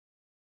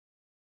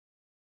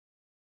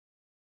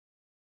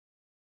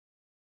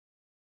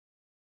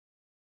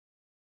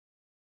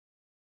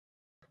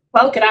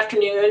Well, good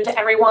afternoon to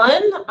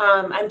everyone.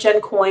 I'm Jen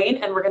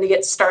Coyne, and we're going to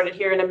get started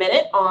here in a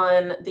minute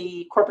on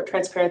the Corporate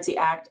Transparency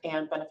Act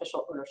and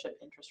beneficial ownership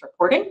interest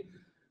reporting.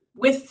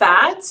 With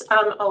that,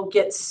 I'll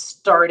get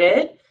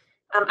started.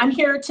 I'm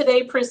here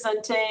today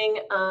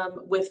presenting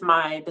with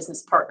my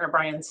business partner,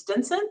 Brian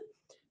Stinson.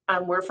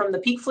 We're from the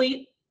Peak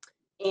Fleet,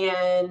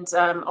 and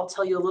I'll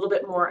tell you a little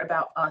bit more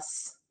about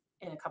us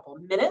in a couple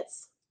of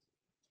minutes.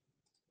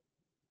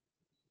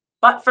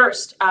 But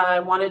first, I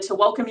wanted to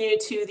welcome you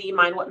to the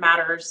Mind What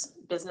Matters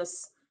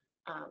business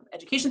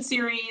education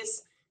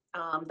series.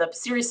 The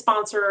series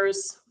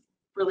sponsors,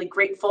 really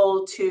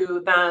grateful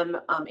to them,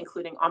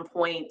 including On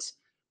Point,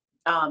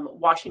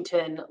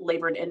 Washington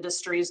Labor and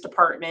Industries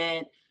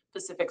Department,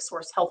 Pacific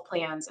Source Health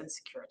Plans, and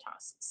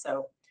Securitas.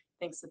 So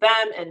thanks to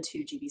them and to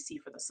GBC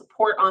for the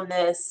support on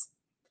this.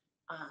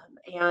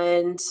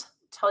 And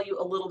tell you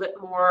a little bit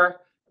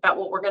more about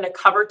what we're going to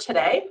cover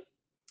today.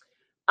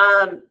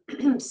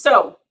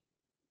 So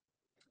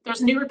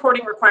there's new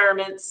reporting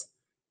requirements,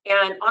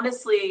 and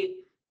honestly,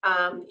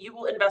 you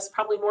will invest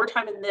probably more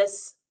time in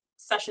this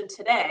session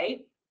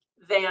today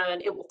than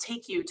it will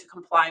take you to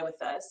comply with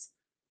this.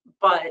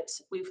 But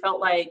we felt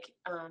like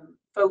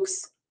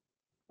folks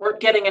weren't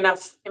getting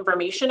enough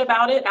information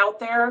about it out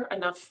there,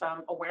 enough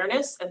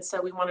awareness, and so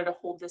we wanted to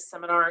hold this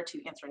seminar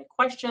to answer any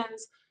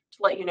questions, to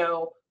let you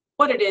know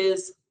what it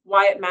is,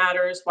 why it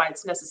matters, why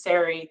it's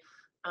necessary,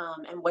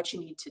 and what you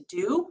need to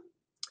do.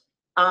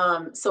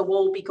 So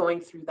we'll be going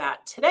through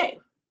that today.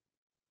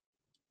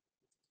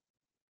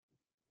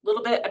 A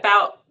little bit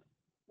about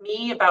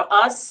me, about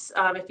us.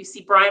 If you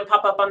see Brian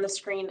pop up on the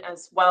screen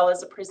as well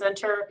as a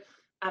presenter,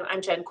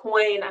 I'm Jen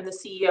Coyne. I'm the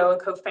CEO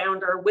and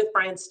co-founder with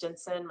Brian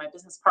Stinson, my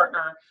business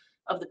partner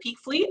of the Peak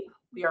Fleet.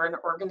 We are an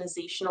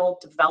organizational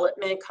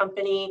development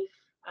company.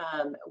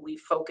 We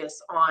focus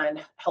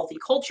on healthy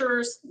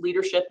cultures,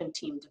 leadership and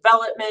team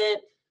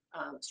development,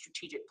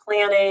 strategic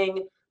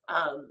planning,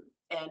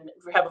 and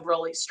we have a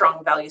really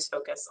strong values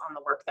focus on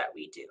the work that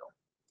we do.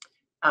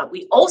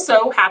 We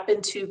also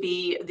happen to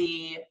be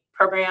the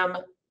program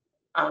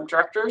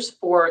directors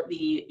for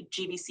the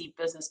GBC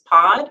Business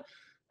Pod.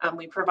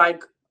 We provide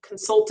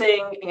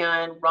consulting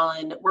and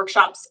run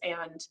workshops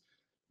and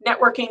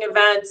networking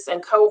events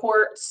and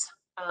cohorts.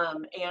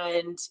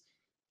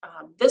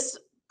 This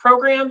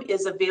program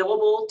is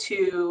available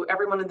to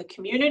everyone in the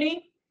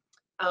community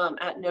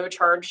at no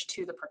charge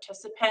to the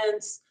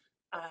participants.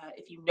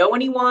 If you know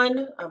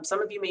anyone,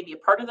 some of you may be a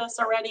part of this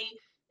already.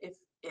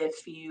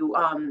 If you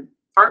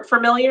aren't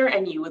familiar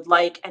and you would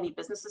like any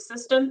business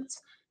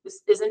assistance,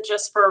 this isn't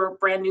just for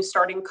brand new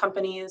starting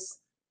companies.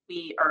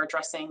 We are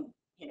addressing,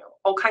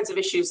 all kinds of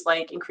issues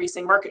like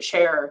increasing market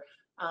share,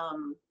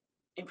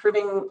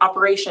 improving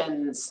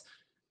operations,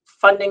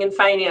 funding and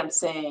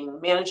financing,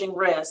 managing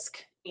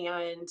risk.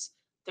 And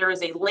there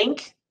is a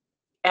link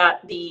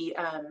at the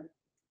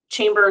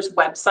Chamber's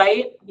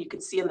website. You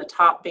can see in the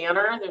top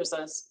banner, there's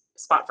a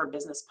spot for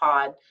Business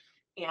Pod,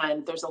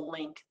 and there's a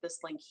link, this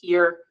link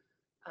here,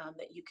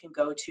 that you can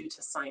go to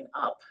sign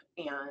up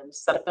and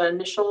set up an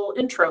initial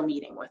intro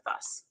meeting with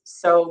us.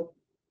 So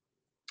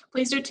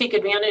please do take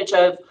advantage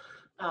of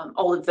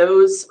all of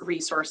those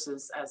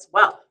resources as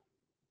well.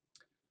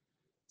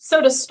 So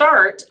to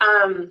start,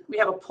 we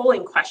have a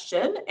polling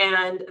question,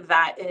 and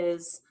that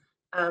is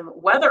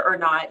whether or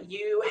not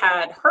you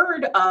had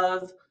heard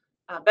of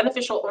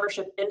beneficial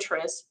ownership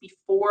interest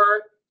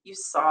before you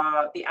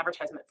saw the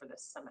advertisement for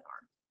this seminar.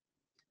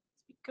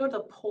 Go to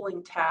the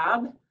polling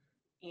tab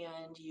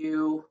and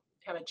you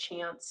have a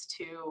chance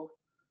to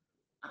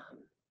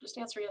just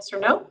answer yes or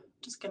no.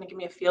 Just going to give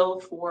me a feel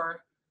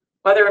for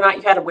whether or not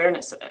you had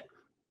awareness of it.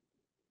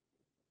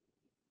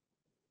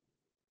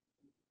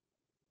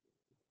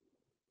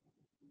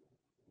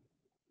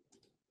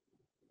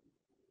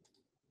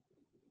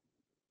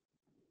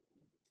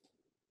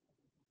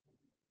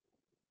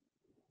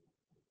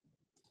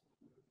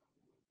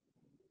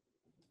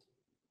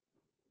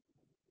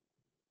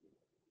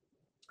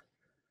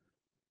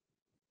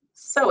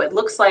 So it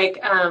looks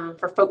like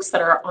for folks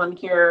that are on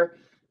here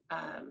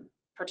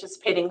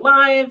participating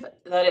live,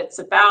 that it's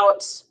about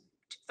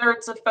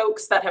 2/3 of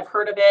folks that have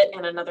heard of it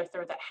and another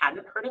third that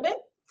hadn't heard of it.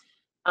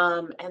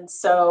 And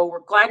so we're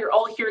glad you're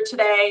all here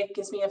today. It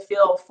gives me a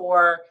feel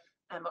for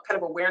what kind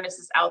of awareness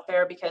is out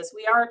there, because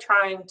we are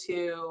trying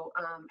to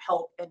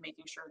help in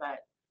making sure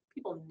that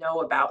people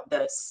know about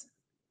this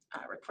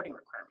reporting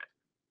requirement.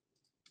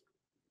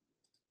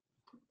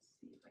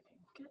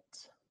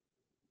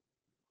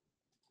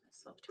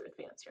 To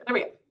advance here. There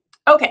we go.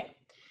 Okay.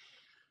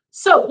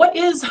 So what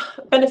is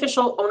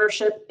beneficial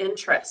ownership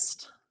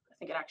interest? I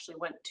think it actually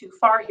went too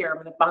far here. I'm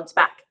going to bounce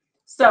back.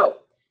 So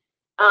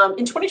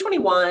in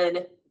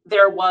 2021,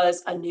 there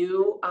was a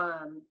new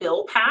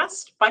bill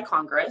passed by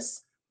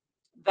Congress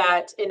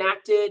that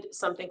enacted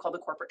something called the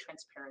Corporate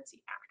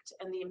Transparency Act.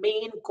 And the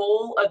main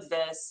goal of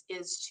this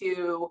is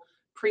to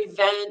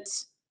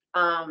prevent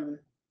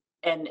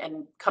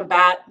and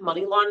combat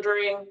money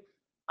laundering,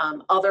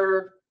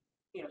 other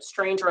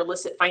strange or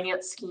illicit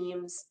finance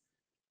schemes,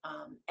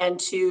 and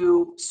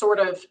to sort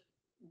of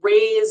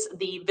raise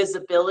the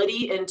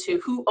visibility into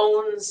who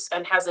owns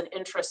and has an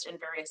interest in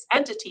various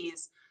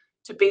entities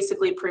to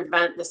basically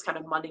prevent this kind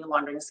of money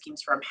laundering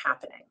schemes from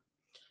happening.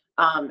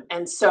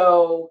 And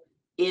so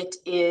it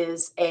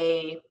is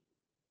a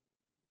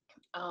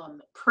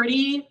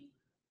pretty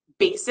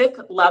basic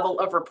level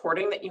of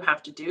reporting that you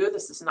have to do.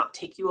 This does not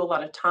take you a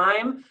lot of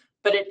time,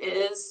 but it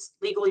is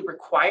legally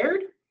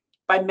required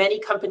by many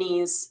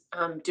companies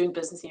doing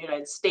business in the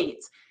United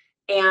States.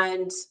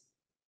 And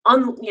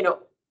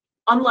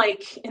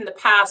unlike in the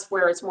past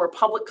where it's more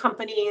public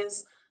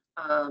companies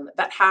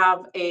that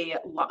have a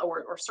lot,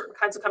 or certain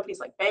kinds of companies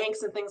like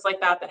banks and things like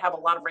that have a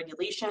lot of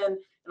regulation and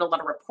a lot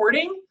of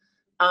reporting,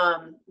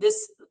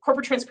 this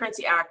Corporate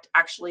Transparency Act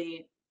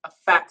actually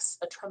affects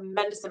a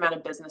tremendous amount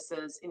of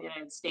businesses in the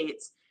United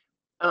States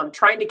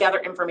trying to gather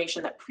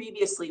information that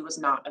previously was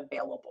not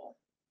available.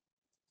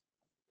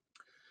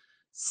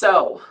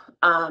 So,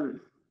 a little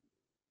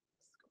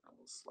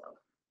slow.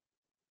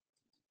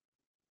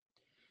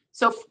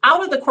 So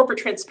out of the Corporate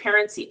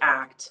Transparency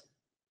Act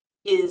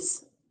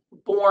is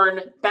born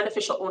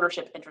beneficial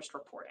ownership interest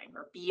reporting,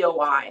 or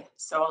BOI.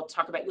 So I'll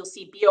talk about, you'll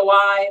see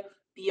BOI,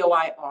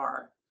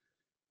 BOIR.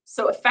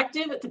 So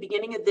effective at the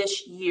beginning of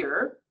this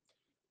year,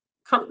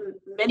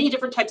 many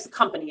different types of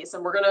companies,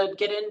 and we're going to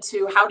get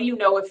into how do you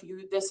know if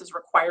this is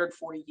required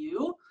for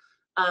you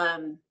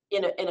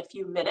in a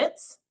few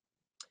minutes.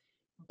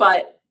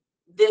 But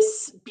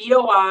this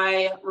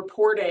BOI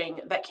reporting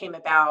that came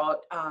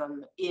about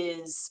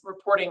is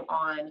reporting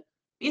on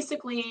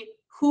basically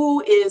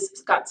who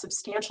is got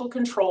substantial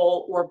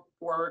control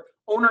or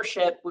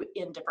ownership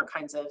in different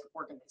kinds of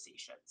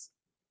organizations.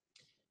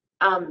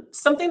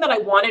 Something that I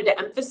wanted to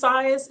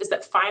emphasize is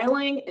that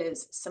filing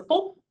is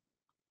simple.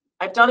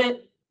 I've done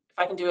it. If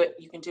I can do it,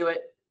 you can do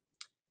it.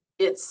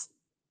 It's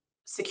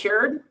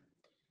secured.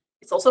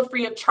 It's also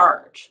free of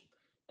charge.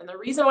 And the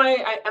reason why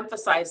I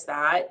emphasize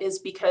that is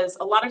because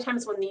a lot of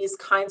times when these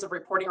kinds of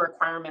reporting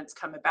requirements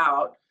come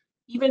about,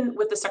 even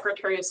with the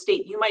Secretary of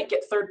State, you might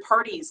get third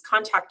parties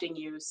contacting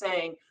you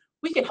saying,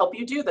 we can help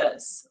you do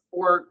this,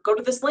 or go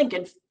to this link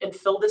and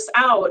fill this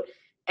out,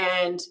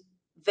 and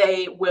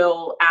they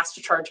will ask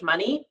to charge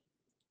money.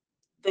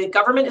 The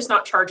government is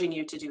not charging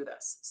you to do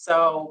this.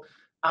 So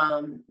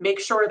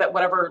make sure that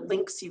whatever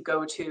links you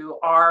go to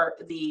are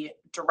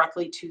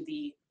directly to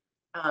the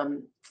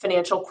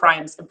Financial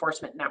Crimes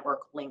Enforcement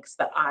Network links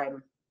that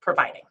I'm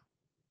providing.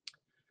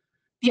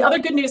 The other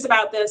good news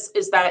about this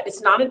is that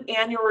it's not an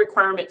annual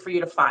requirement for you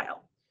to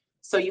file.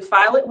 So you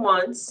file it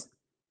once,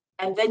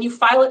 and then you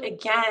file it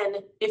again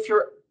if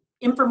your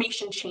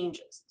information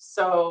changes.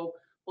 So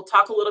we'll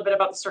talk a little bit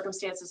about the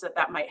circumstances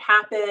that might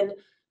happen,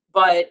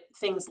 but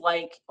things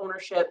like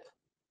ownership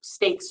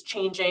stakes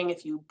changing,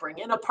 if you bring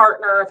in a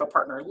partner, if a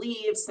partner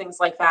leaves, things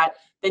like that,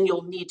 then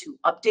you'll need to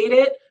update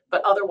it.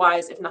 But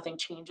otherwise, if nothing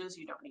changes,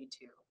 you don't need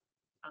to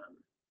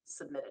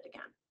submit it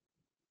again.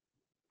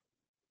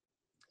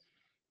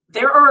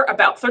 There are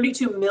about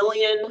 32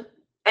 million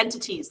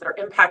entities that are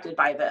impacted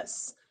by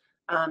this.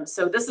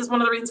 So this is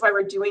one of the reasons why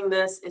we're doing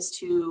this, is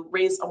to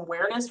raise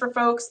awareness for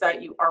folks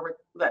that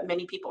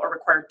many people are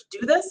required to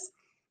do this,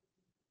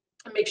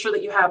 and make sure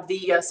that you have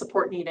the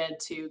support needed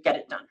to get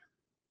it done.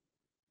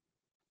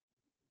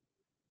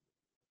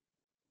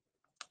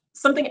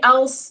 Something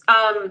else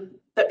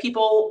that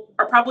people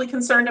are probably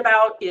concerned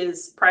about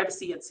is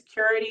privacy and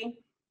security.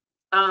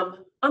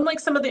 Unlike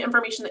some of the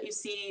information that you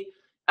see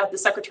at the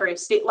Secretary of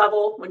State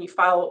level when you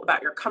file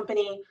about your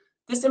company,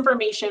 this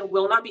information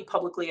will not be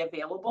publicly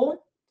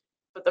available,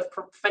 but the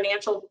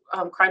Financial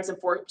Crimes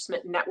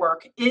Enforcement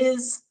Network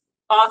is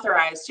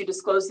authorized to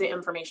disclose the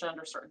information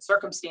under certain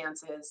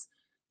circumstances.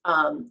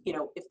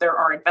 If there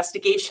are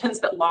investigations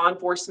that law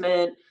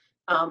enforcement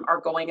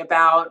are going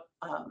about,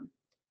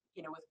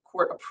 with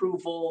court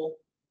approval,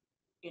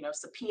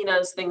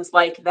 subpoenas, things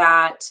like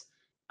that.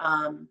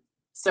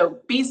 So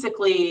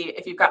basically,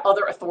 if you've got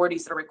other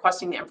authorities that are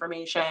requesting the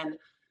information,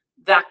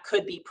 that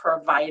could be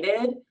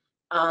provided.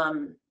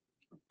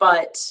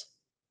 But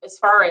as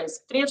far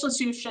as financial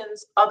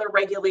institutions, other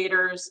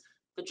regulators,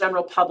 the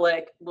general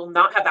public will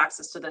not have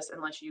access to this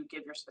unless you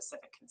give your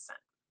specific consent.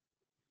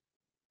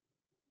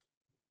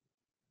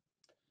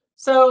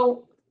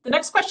 So the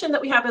next question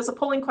that we have as a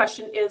polling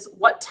question is,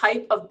 what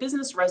type of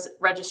business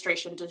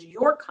registration does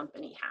your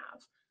company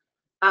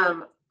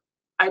have?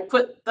 I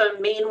put the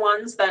main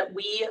ones that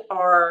we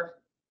are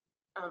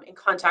in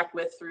contact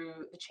with through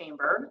the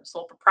chamber: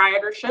 sole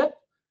proprietorship,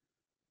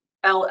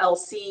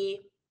 LLC,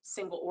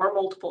 single or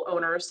multiple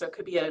owners. So it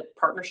could be a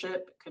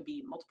partnership, it could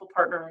be multiple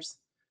partners,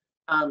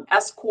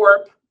 S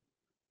Corp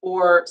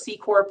or C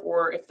Corp,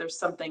 or if there's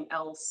something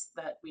else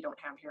that we don't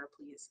have here,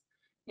 please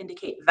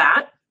indicate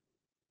that.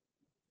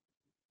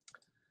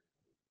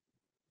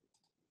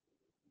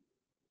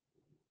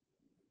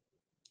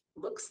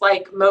 Looks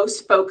like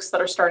most folks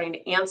that are starting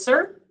to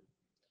answer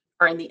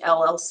are in the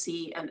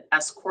LLC and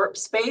S Corp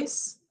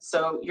space.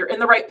 So you're in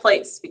the right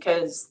place,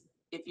 because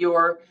if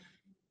you're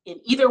in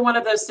either one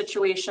of those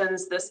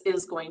situations, this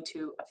is going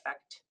to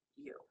affect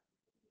you.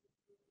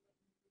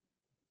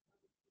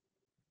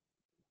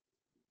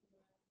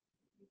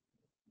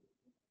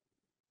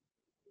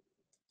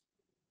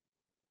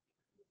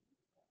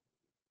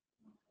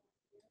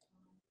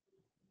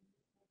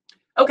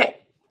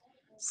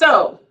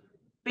 So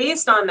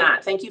based on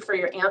that, thank you for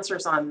your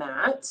answers on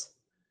that.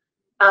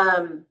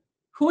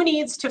 Who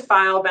needs to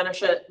file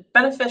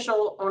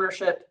beneficial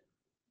ownership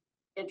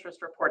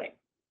interest reporting?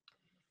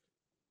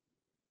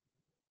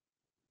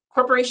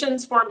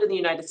 Corporations formed in the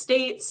United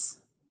States,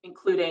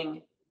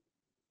 including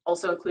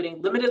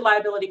limited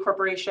liability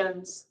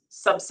corporations,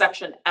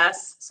 subsection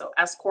S, so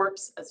S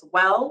corps as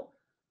well,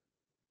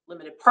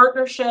 limited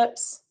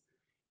partnerships,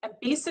 and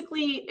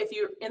basically, if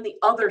you're in the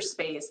other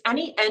space,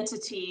 any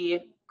entity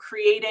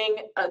creating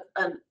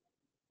an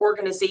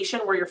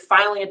organization where you're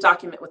filing a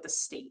document with the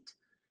state.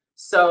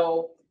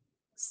 So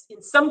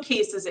in some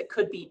cases, it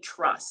could be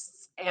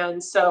trusts.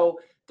 And so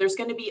there's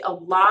going to be a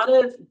lot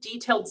of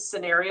detailed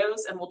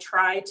scenarios, and we'll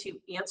try to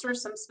answer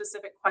some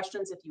specific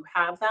questions if you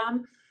have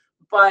them.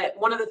 But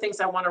one of the things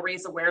I want to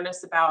raise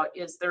awareness about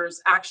is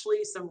there's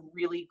actually some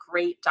really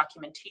great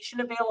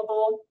documentation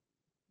available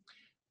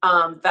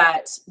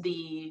that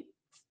the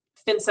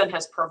FinCEN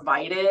has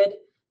provided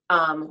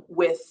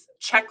with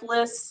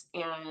checklists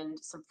and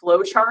some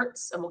flow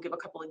charts, and we'll give a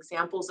couple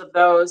examples of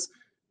those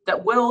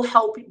that will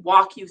help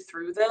walk you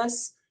through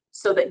this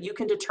so that you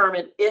can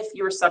determine if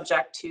you're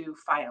subject to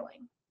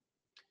filing.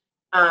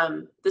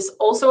 This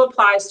also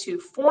applies to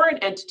foreign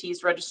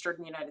entities registered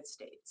in the United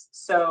States.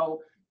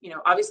 So,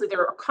 obviously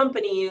there are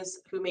companies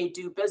who may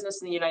do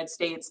business in the United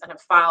States and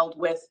have filed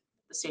with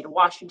the state of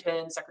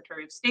Washington,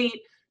 Secretary of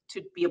State,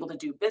 to be able to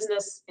do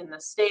business in the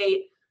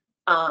state.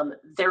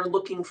 They're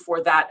looking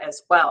for that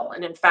as well.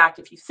 And in fact,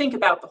 if you think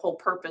about the whole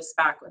purpose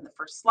back in the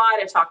first slide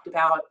I talked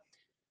about,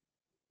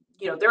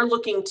 they're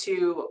looking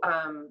to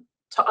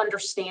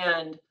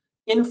understand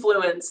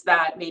influence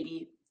that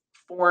maybe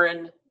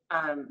foreign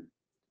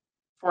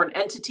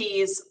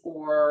entities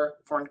or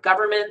foreign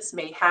governments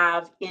may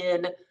have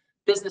in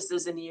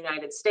businesses in the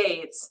United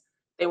States.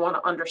 They want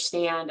to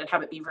understand and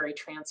have it be very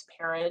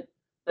transparent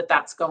that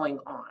that's going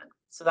on.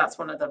 So that's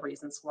one of the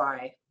reasons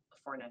why the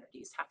foreign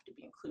entities have to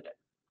be included.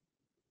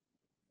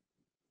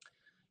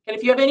 And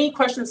if you have any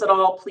questions at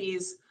all,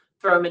 please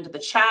throw them into the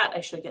chat.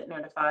 I should get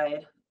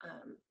notified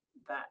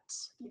that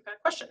you've got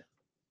a question.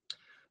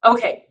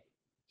 Okay,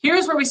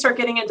 here's where we start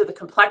getting into the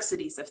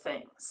complexities of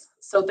things.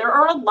 So there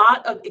are a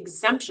lot of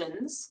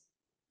exemptions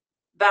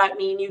that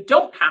mean you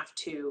don't have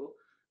to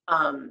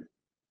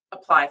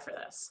apply for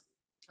this.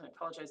 I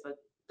apologize that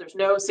there's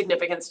no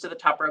significance to the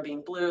top row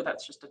being blue.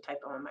 That's just a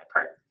typo on my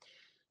part.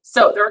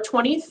 So there are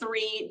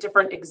 23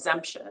 different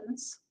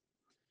exemptions.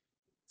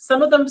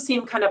 Some of them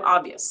seem kind of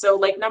obvious. So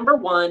like number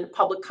one,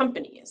 public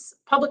companies.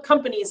 Public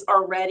companies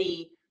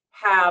already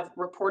have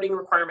reporting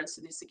requirements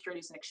to the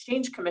Securities and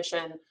Exchange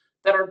Commission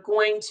that are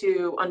going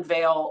to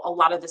unveil a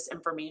lot of this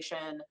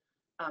information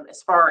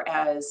as far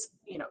as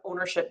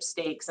ownership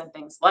stakes and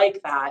things like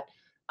that.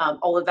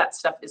 All of that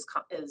stuff is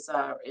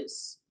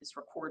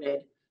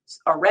recorded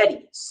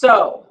already.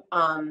 So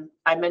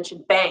I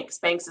mentioned banks,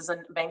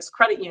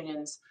 credit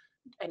unions,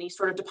 any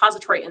sort of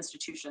depository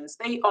institutions.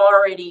 They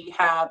already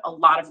have a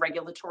lot of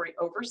regulatory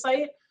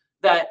oversight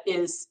that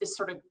is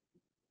sort of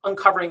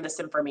uncovering this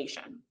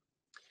information.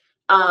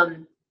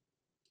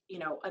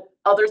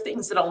 Other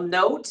things that I'll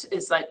note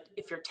is that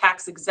if you're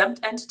tax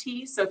exempt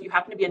entity, so if you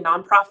happen to be a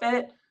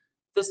nonprofit,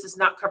 this does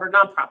not cover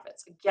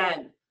nonprofits.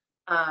 Again,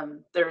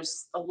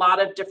 there's a lot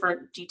of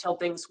different detailed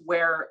things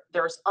where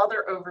there's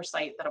other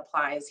oversight that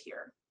applies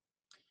here.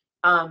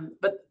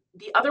 But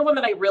the other one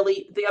that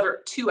the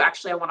other two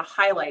actually I want to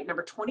highlight,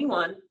 number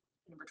 21,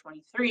 number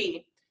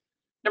 23.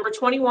 Number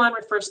 21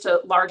 refers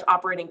to large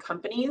operating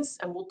companies,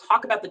 and we'll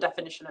talk about the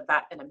definition of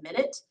that in a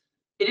minute.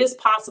 It is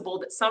possible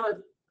that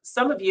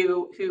some of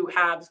you who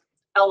have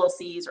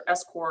LLCs or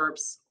S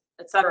corps,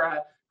 et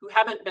cetera, who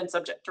haven't been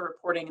subject to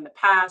reporting in the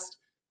past,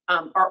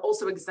 are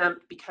also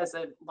exempt because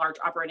of large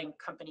operating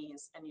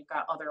companies, and you've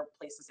got other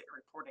places that you're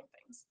reporting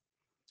things.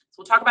 So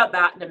we'll talk about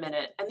that in a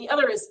minute. And the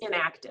other is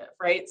inactive,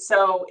 right?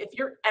 So if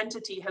your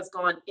entity has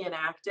gone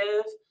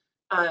inactive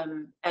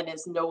and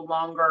is no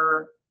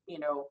longer,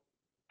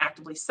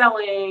 actively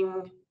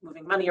selling,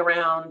 moving money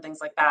around, things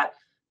like that,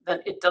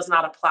 then it does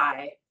not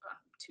apply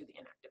to the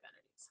inactive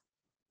entities.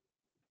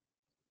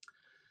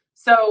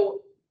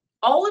 So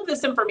all of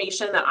this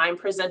information that I'm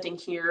presenting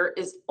here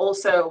is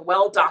also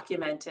well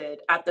documented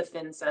at the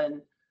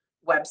FinCEN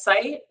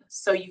website.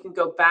 So you can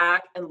go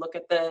back and look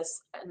at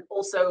this. And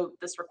also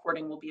this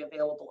recording will be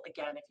available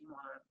again if you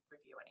want to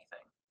review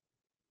anything.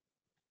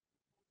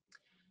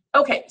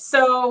 Okay,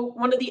 so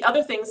one of the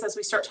other things as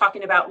we start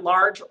talking about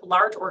large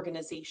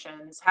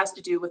organizations has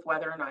to do with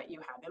whether or not you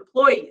have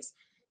employees.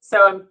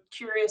 So I'm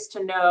curious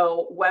to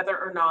know whether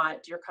or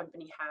not your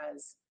company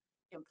has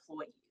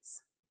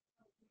employees.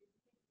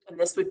 And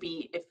this would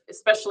be,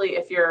 especially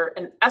if you're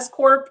an S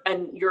corp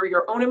and you're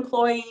your own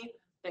employee,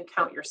 then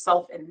count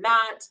yourself in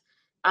that.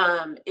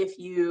 If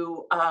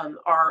you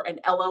are an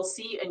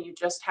LLC and you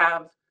just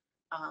have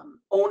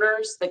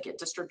owners that get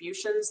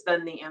distributions,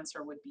 then the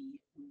answer would be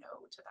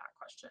no to that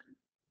question.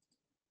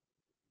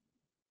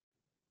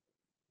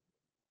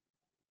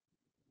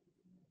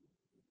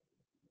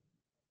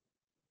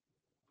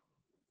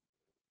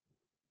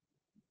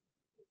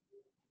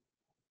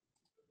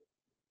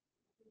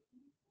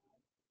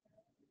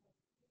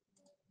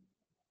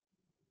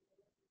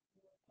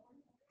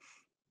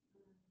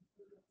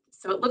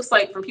 So it looks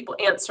like from people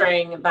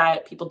answering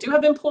that people do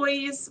have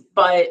employees,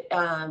 but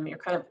you're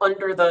kind of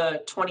under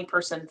the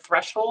 20-person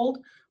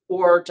threshold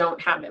or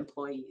don't have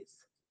employees.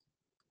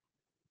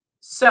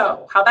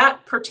 So how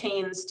that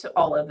pertains to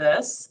all of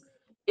this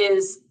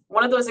is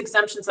one of those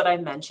exemptions that I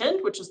mentioned,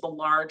 which is the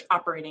large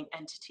operating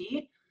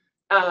entity.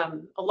 A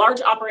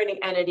large operating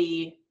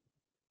entity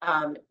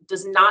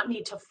does not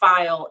need to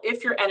file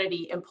if your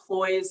entity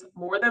employs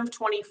more than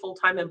 20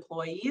 full-time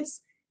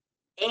employees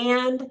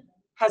and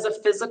has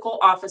a physical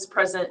office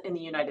present in the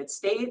United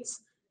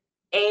States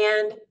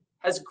and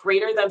has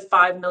greater than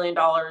 $5 million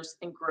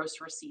in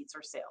gross receipts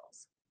or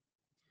sales.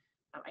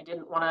 I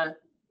didn't want to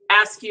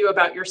ask you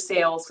about your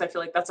sales because I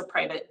feel like that's a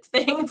private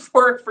thing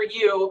for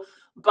you.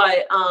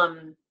 But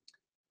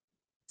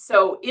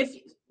so if,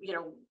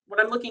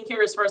 what I'm looking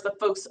here as far as the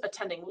folks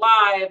attending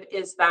live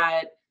is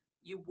that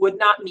you would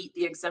not meet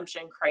the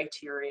exemption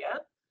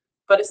criteria.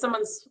 But if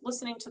someone's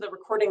listening to the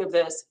recording of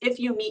this, if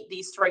you meet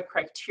these three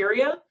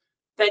criteria,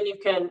 then you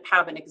can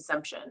have an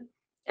exemption.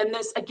 And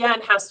this, again,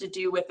 has to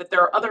do with that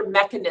there are other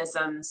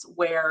mechanisms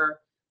where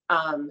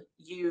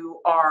you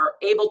are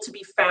able to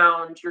be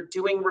found, you're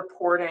doing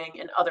reporting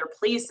in other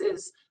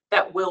places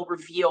that will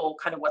reveal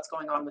kind of what's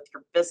going on with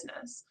your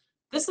business.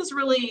 This is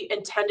really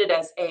intended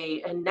as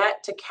a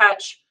net to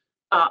catch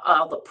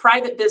the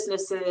private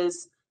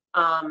businesses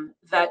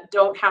that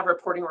don't have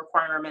reporting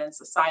requirements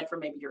aside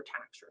from maybe your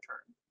tax return.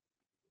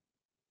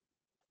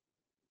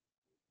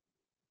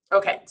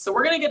 Okay, so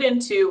we're going to get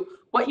into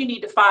what you need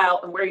to file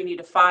and where you need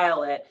to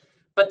file it.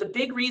 But the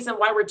big reason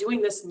why we're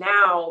doing this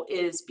now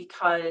is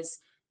because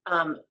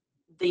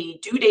the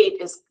due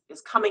date is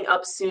coming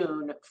up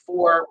soon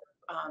for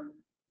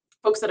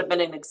folks that have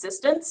been in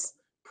existence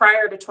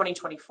prior to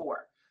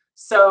 2024.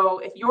 So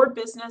if your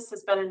business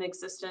has been in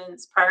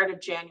existence prior to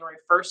January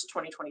 1st,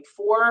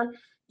 2024,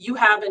 you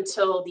have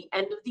until the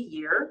end of the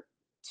year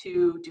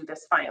to do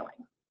this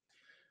filing.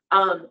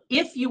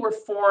 If you were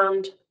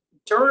formed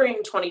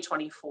during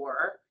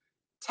 2024,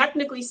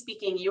 technically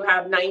speaking, you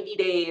have 90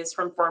 days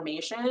from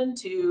formation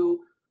to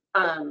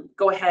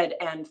go ahead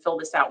and fill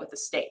this out with the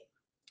state.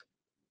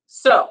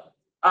 So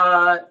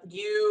 90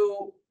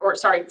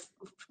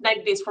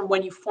 days from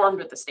when you formed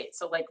with the state.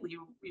 So like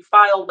you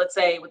filed, let's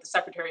say, with the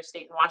Secretary of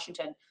State in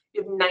Washington,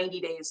 you have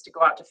 90 days to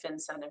go out to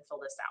FinCEN and fill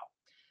this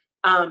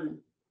out.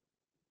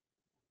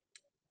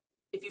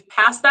 If you've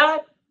passed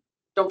that,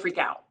 don't freak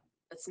out.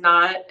 It's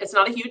not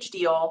a huge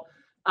deal.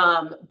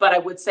 But I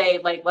would say,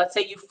 like, let's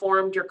say you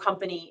formed your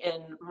company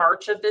in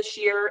March of this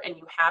year and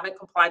you haven't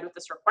complied with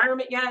this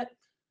requirement yet,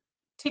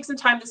 take some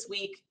time this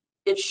week.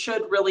 It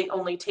should really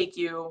only take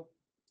you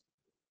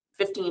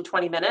 15,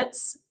 20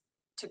 minutes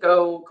to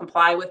go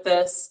comply with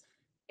this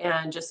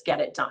and just get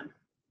it done.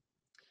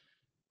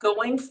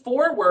 Going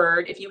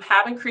forward, if you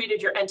haven't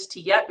created your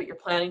entity yet, but you're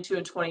planning to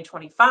in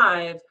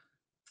 2025,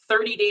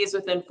 30 days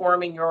within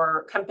forming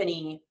your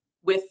company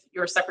with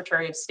your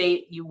Secretary of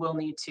State, you will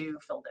need to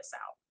fill this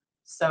out.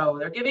 So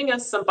they're giving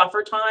us some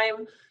buffer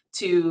time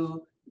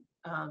to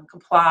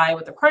comply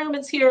with the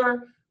requirements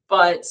here,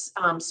 but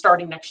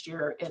starting next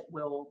year, it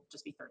will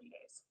just be 30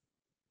 days.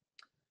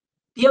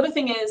 The other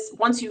thing is,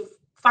 once you've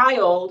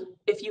filed,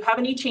 if you have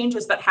any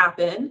changes that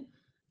happen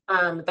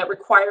that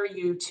require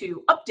you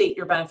to update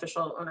your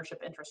beneficial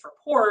ownership interest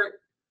report,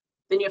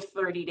 then you have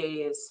 30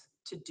 days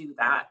to do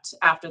that.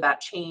 After that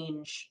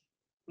change,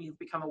 you've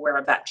become aware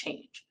of that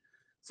change.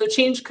 So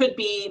change could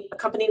be a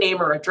company name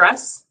or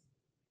address.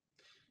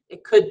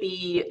 It could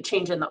be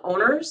change in the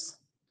owners.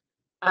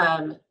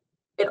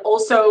 It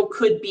also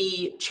could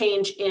be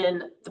change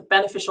in the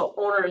beneficial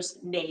owner's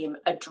name,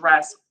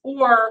 address,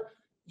 or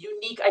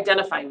unique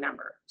identifying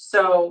number.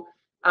 So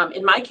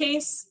in my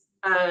case,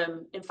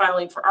 in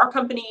filing for our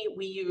company,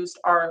 we used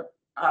our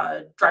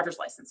driver's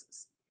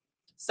licenses.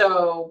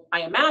 So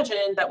I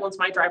imagine that once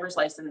my driver's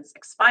license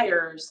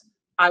expires,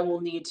 I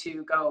will need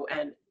to go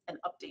and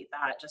update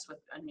that just with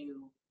a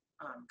new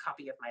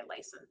copy of my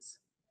license.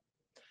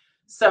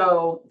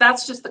 So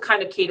that's just the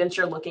kind of cadence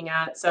you're looking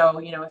at. So,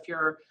 if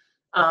you're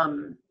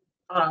on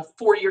a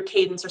 4-year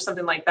cadence or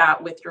something like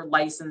that with your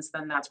license,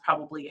 then that's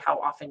probably how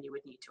often you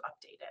would need to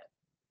update it.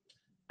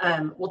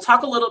 We'll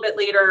talk a little bit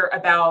later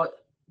about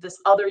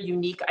this other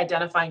unique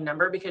identifying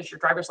number, because your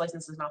driver's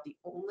license is not the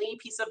only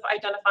piece of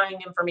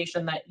identifying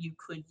information that you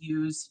could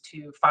use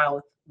to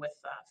file with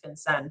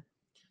FinCEN,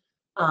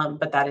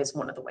 but that is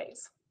one of the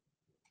ways.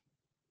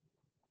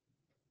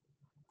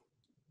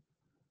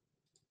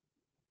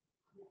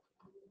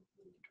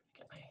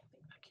 Get my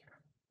thing back here.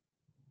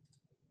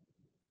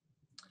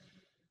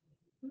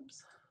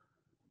 Oops.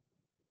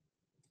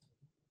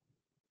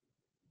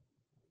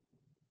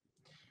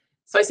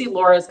 So I see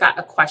Laura's got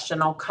a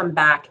question. I'll come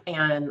back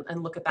and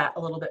look at that a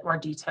little bit more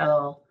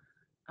detail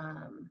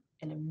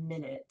in a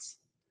minute.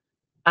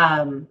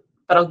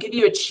 But I'll give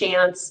you a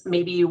chance.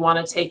 Maybe you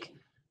want to take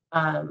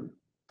the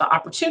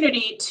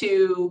opportunity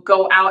to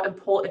go out and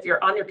pull, if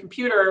you're on your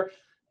computer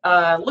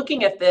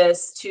looking at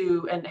this,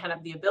 and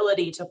have the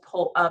ability to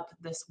pull up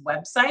this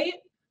website.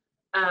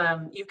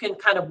 you can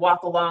kind of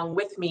walk along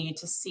with me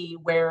to see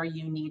where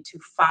you need to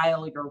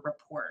file your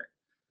report.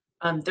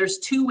 There's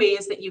two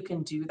ways that you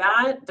can do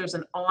that. There's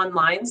an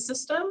online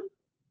system,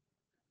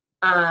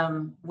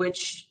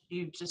 which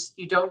you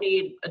don't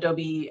need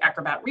Adobe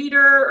Acrobat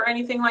Reader or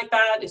anything like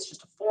that. It's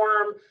just a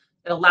form.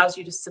 It allows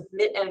you to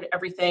submit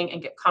everything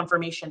and get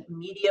confirmation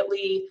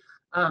immediately.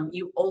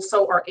 You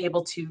also are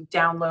able to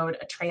download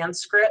a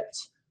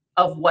transcript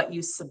of what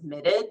you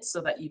submitted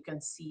so that you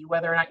can see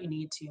whether or not you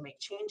need to make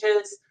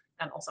changes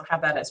and also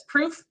have that as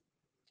proof.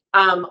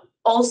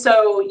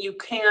 Also, you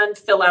can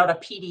fill out a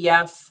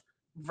PDF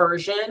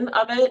version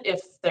of it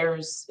if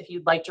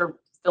you'd like to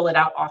fill it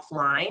out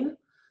offline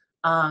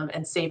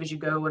and save as you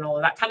go and all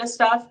of that kind of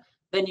stuff.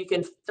 Then you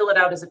can fill it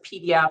out as a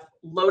PDF,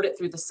 load it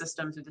through the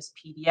system through this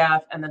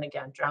PDF, and then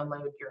again,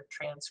 download your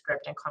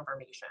transcript and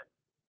confirmation.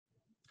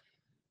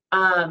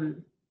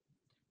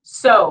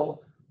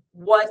 So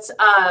what,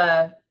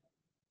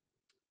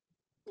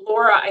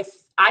 Laura,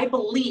 I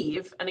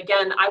believe, and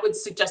again, I would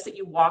suggest that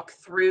you walk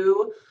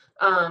through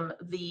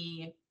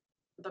the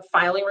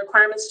filing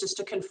requirements just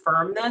to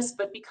confirm this,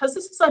 but because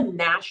this is a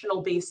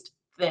national based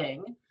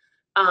thing,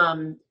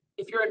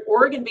 if you're an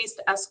Oregon-based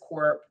S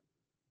Corp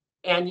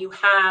and you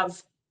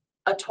have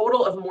a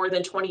total of more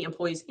than 20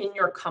 employees in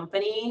your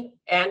company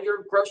and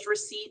your gross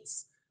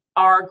receipts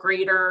are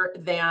greater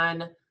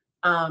than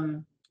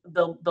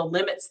the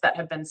limits that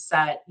have been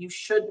set, you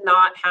should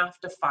not have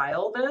to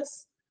file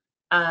this.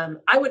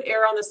 I would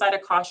err on the side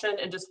of caution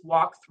and just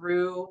walk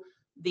through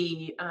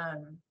the,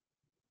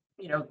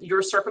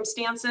 your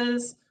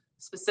circumstances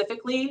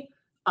specifically.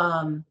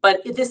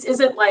 But this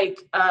isn't like,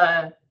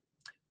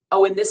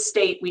 oh, in this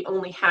state, we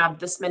only have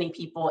this many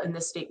people. In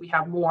this state, we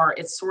have more.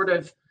 It's sort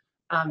of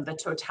the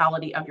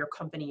totality of your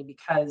company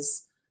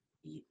because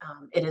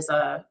it is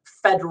a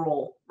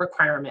federal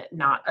requirement,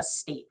 not a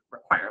state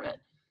requirement.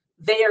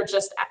 They are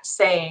just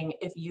saying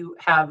if you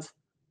have,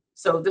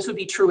 so this would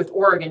be true with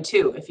Oregon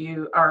too. If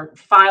you are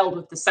filed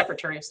with the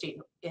Secretary of State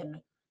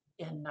in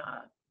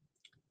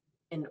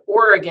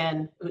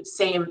Oregon,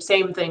 same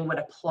thing would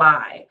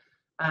apply.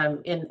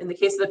 In the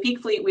case of the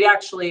Peak Fleet, we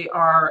actually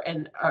are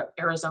an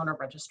Arizona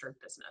registered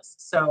business.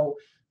 So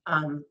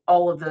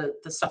all of the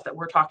stuff that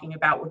we're talking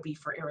about would be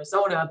for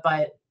Arizona,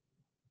 but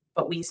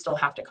we still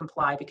have to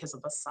comply because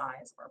of the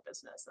size of our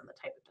business and the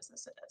type of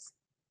business it is.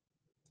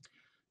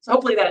 So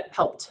hopefully that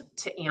helped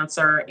to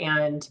answer,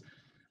 and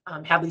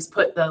Hadley's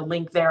put the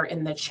link there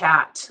in the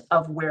chat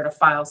of where to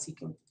file so you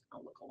can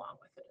look along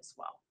with it as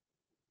well.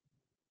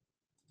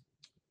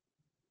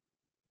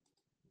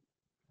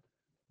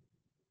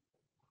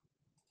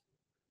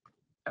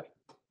 Okay.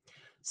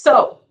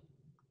 So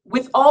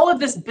with all of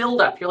this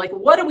buildup, you're like,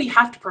 what do we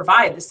have to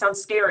provide? This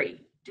sounds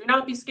scary. Do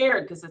not be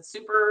scared because it's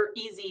super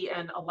easy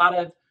and a lot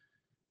of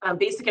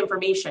basic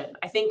information.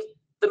 I think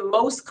the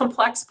most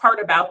complex part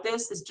about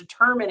this is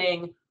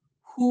determining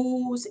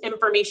whose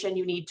information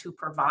you need to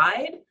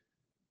provide,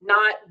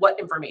 not what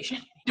information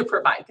you need to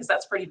provide, because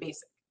that's pretty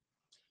basic.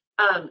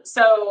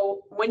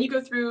 So when you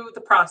go through the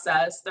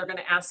process, they're going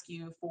to ask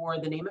you for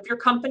the name of your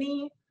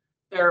company.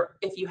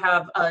 If you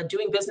have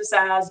doing business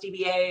as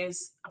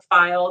DBAs, a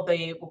file,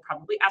 they will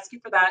probably ask you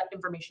for that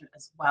information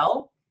as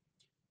well.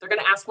 They're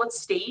going to ask what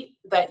state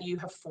that you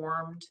have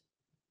formed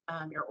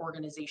your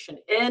organization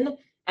in,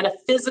 and a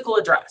physical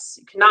address.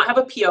 You cannot have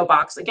a PO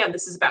box. Again,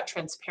 this is about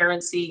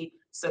transparency.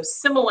 So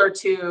similar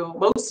to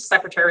most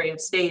Secretary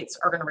of States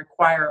are going to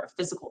require a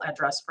physical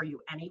address for you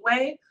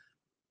anyway.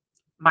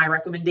 My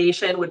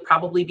recommendation would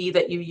probably be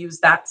that you use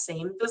that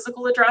same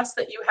physical address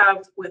that you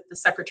have with the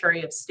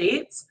Secretary of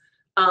States.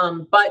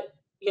 But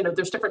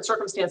there's different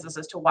circumstances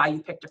as to why you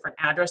pick different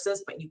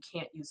addresses, but you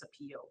can't use a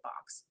PO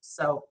box.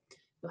 So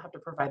you'll have to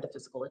provide the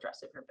physical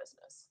address of your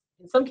business.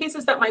 In some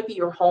cases, that might be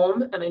your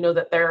home. And I know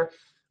that there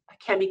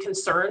can be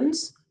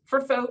concerns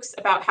for folks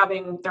about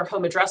having their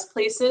home address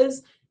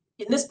places.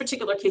 In this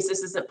particular case,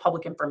 this isn't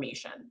public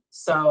information.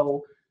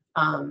 So,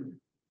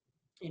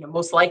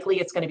 most likely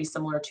it's going to be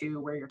similar to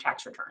where your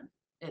tax return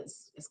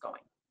is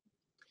going.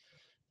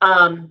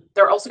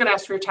 They're also going to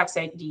ask for your tax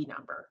ID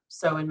number.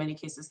 So in many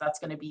cases, that's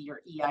going to be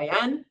your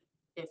EIN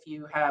if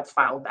you have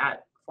filed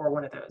that for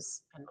one of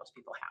those, and most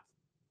people have.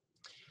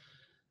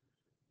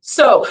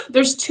 So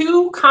there's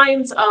two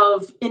kinds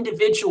of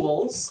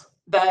individuals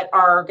that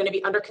are going to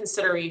be under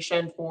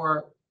consideration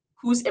for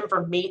whose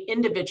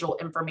individual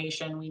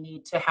information we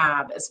need to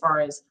have as far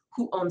as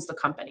who owns the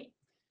company.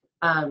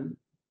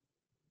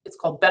 It's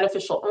called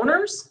beneficial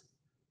owners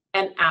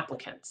and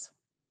applicants.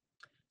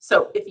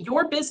 So if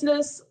your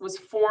business was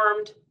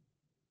formed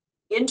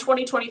in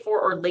 2024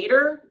 or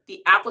later,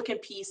 the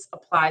applicant piece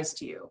applies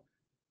to you.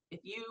 If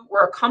you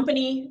were a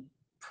company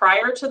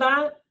prior to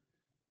that,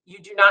 you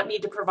do not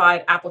need to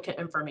provide applicant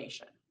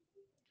information.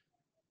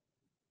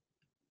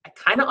 I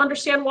kind of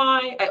understand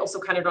why. I also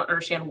kind of don't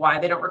understand why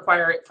they don't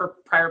require it for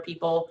prior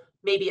people.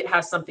 Maybe it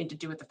has something to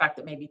do with the fact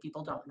that maybe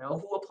people don't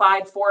know who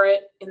applied for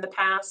it in the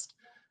past.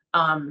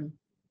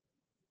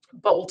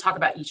 But we'll talk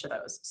about each of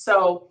those.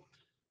 So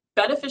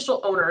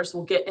beneficial owners,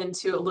 we'll get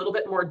into a little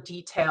bit more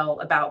detail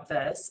about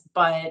this,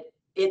 but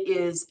it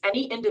is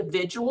any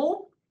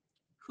individual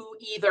who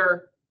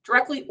either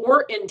directly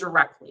or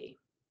indirectly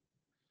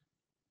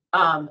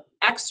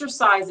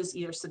exercises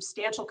either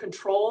substantial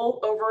control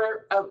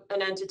over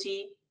an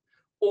entity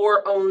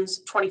or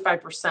owns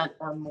 25%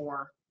 or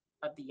more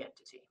of the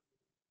entity.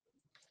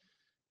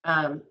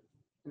 In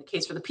the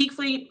case for the peak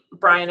fleet,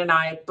 Brian and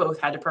I both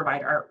had to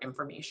provide our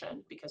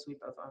information because we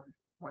both own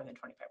more than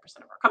 25%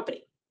 of our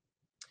company.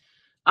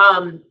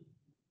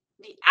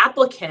 The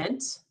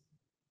applicant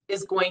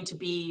is going to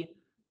be,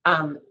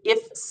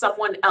 if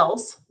someone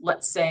else,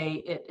 let's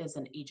say it is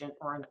an agent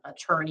or an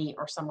attorney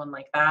or someone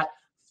like that,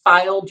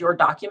 filed your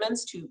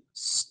documents to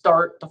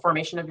start the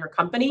formation of your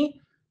company,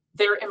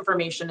 their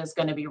information is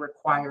going to be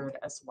required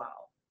as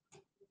well.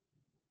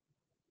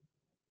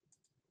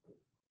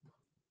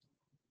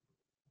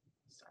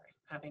 Sorry,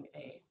 having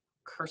a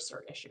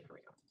cursor issue. Here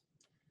we go.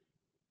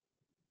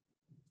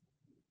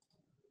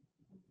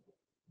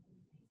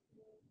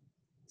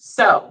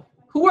 So,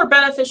 who are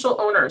beneficial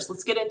owners?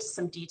 Let's get into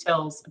some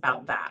details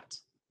about that.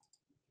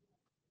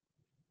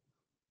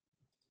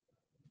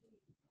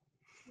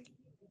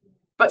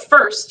 But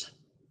first,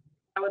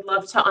 I would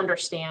love to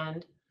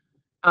understand,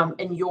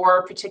 in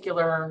your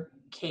particular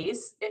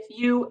case, if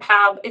you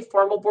have a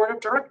formal board of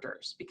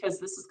directors, because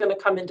this is going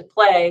to come into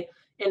play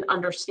in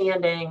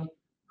understanding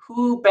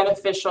who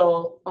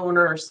beneficial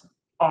owners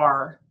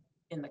are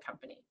in the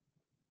company.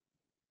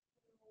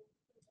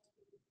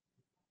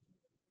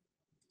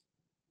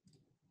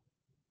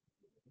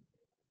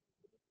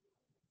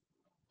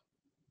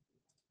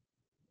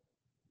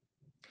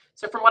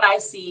 So from what I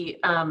see,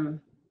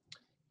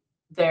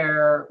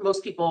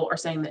 most people are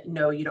saying that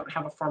no, you don't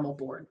have a formal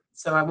board.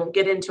 So I won't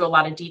get into a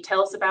lot of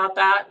details about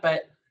that,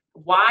 but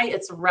why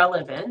it's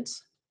relevant.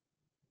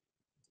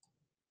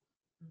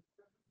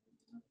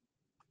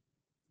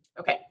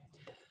 Okay,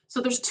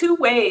 so there's two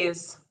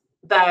ways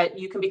that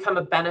you can become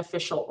a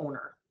beneficial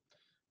owner.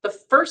 The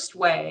first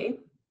way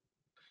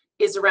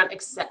is around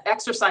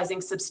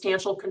exercising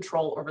substantial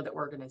control over the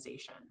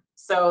organization.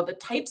 So the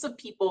types of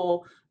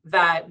people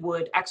that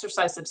would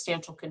exercise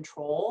substantial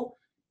control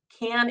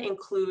can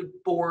include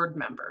board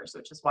members,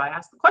 which is why I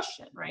asked the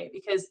question, right?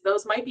 Because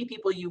those might be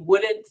people you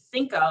wouldn't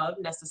think of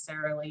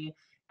necessarily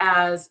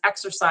as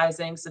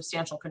exercising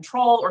substantial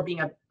control or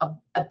being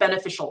a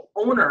beneficial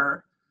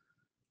owner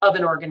of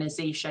an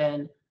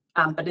organization.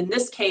 But in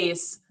this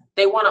case,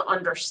 they want to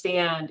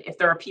understand if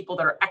there are people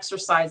that are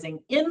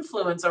exercising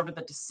influence over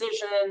the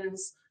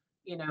decisions,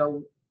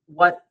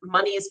 what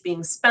money is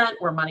being spent,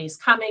 where money is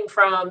coming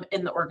from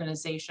in the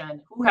organization,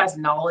 who has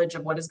knowledge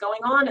of what is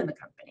going on in the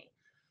company.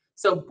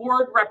 So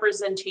board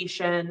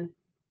representation,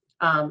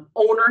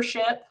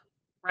 ownership,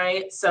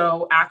 right?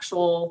 So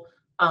actual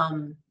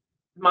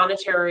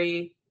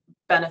monetary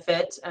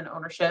benefit and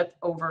ownership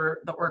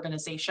over the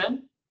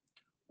organization,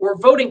 or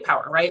voting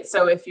power, right?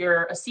 So if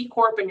you're a C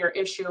Corp and you're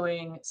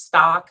issuing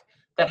stock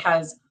that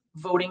has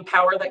voting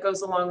power that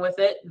goes along with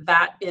it,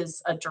 that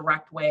is a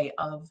direct way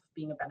of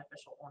being a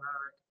beneficial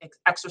owner,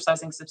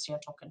 exercising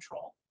substantial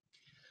control.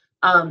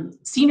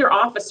 Senior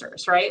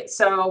officers, right?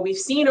 So we've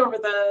seen over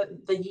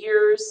the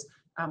years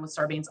with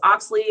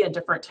Sarbanes-Oxley and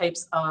different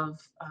types of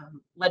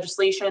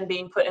legislation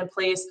being put in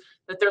place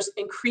that there's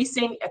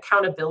increasing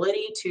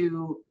accountability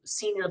to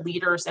senior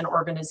leaders and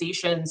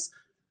organizations,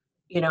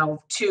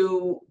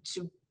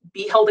 to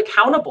be held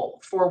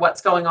accountable for what's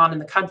going on in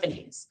the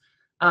companies.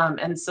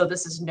 And so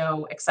this is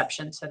no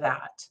exception to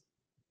that.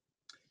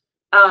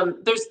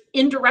 There's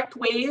indirect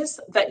ways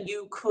that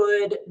you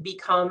could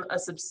become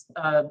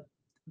a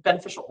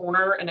beneficial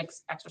owner and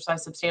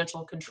exercise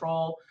substantial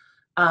control.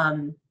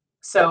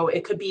 So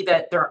it could be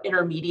that there are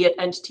intermediate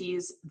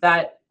entities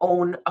that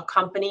own a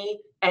company,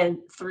 and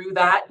through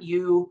that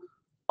you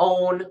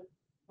own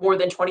more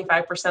than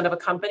 25% of a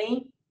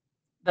company,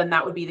 then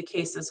that would be the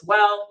case as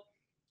well.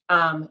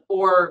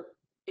 Or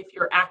if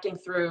you're acting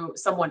through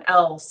someone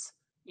else,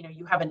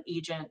 you have an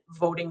agent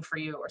voting for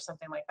you or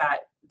something like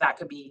that, that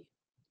could be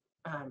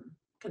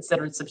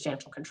considered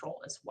substantial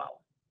control as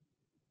well.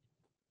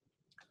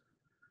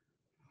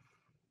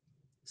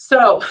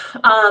 So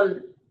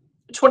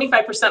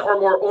 25% or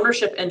more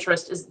ownership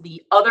interest is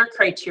the other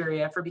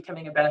criteria for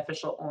becoming a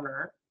beneficial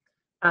owner.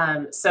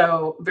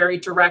 So very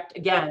direct,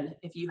 again,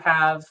 if you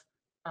have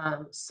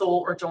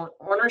sole or joint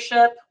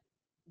ownership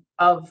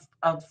of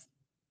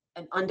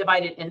an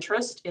undivided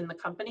interest in the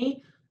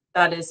company,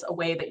 that is a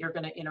way that you're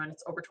going to, and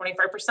it's over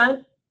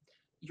 25%,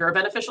 you're a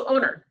beneficial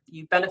owner.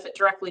 You benefit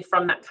directly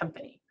from that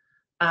company.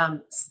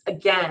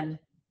 Again,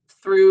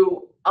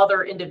 through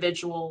other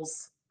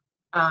individuals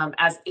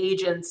as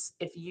agents,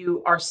 if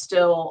you are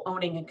still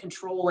owning and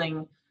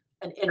controlling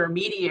an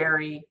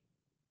intermediary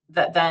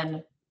that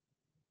then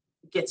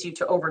gets you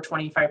to over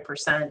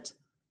 25%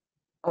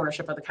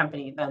 ownership of the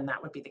company, then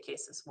that would be the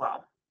case as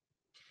well.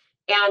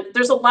 And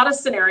there's a lot of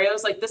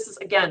scenarios, like this is,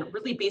 again,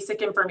 really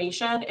basic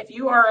information. If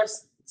you are a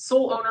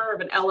sole owner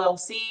of an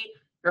LLC,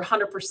 you're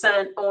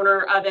 100%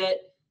 owner of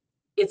it,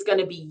 it's going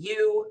to be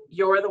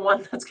you're the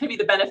one that's going to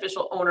be the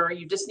beneficial owner.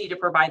 You just need to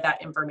provide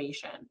that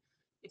information.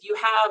 If you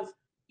have,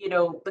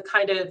 the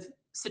kind of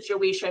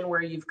situation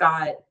where you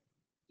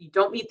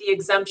don't meet the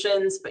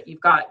exemptions, but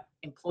you've got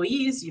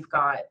employees, you've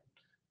got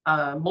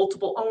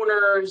multiple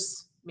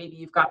owners, maybe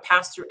you've got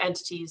pass-through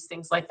entities,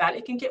 things like that.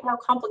 It can get more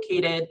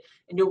complicated,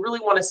 and you'll really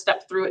want to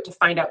step through it to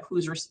find out who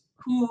needs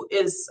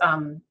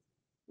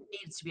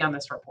to be on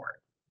this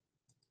report.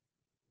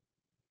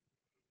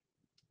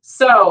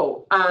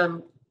 So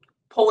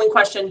polling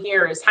question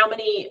here is, how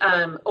many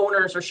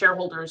owners or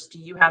shareholders do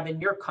you have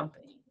in your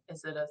company?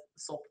 Is it a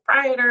sole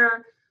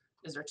proprietor?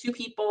 Is there 2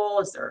 people?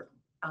 Is there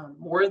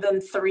more than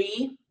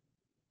 3?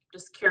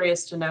 Just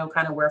curious to know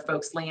kind of where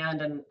folks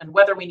land and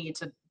whether we need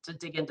to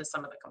dig into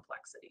some of the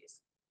complexities.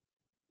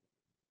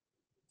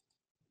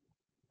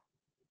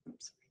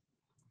 Oops.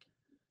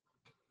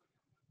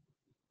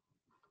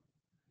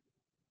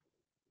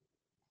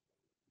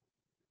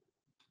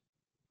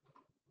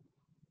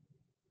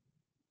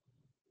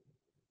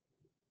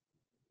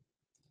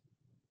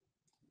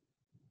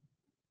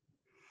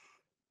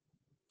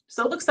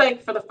 So it looks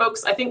like for the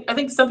folks, I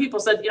think some people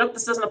said,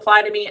 this doesn't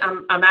apply to me.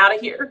 I'm out of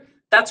here.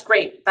 That's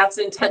great. That's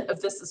the intent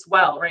of this as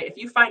well, right? If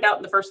you find out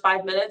in the first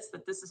 5 minutes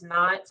that this is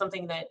not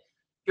something that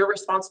you're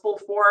responsible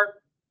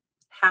for,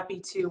 happy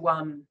to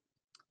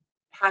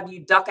have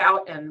you duck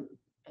out and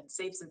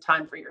save some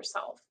time for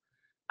yourself.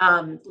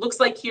 Looks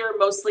like here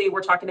mostly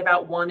we're talking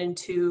about 1 and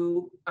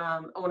 2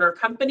 owner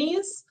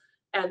companies.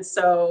 And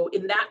so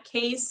in that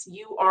case,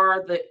 you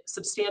are the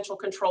substantial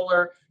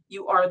controller.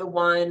 You are the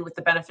one with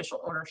the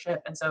beneficial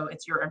ownership. And so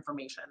it's your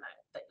information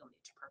that you'll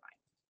need to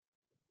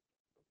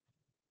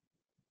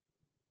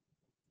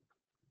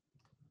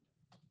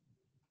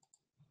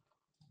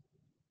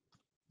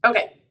provide.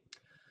 Okay.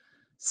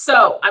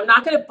 So I'm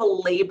not going to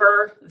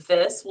belabor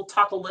this. We'll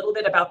talk a little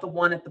bit about the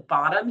one at the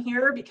bottom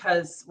here,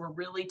 because we're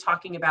really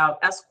talking about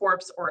S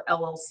Corps or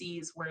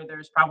LLCs where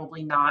there's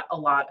probably not a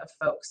lot of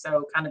folks.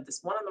 So kind of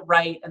this one on the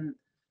right and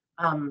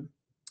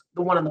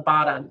the one on the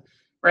bottom,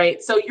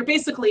 right? So you're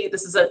basically,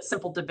 this is a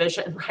simple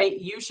division, right?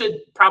 You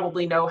should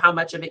probably know how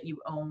much of it you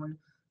own.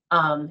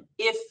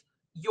 If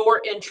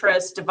your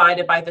interest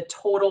divided by the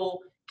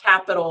total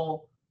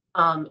capital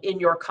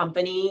in your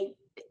company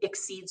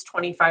exceeds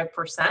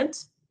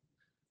 25%,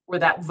 or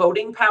that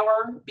voting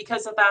power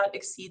because of that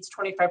exceeds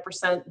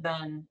 25%,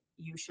 then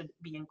you should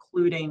be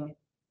including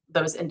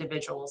those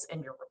individuals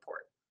in your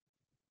report.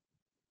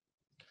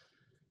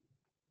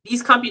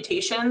 These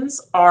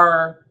computations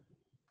are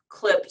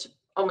clipped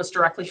almost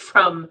directly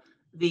from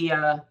the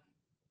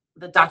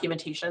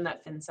documentation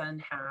that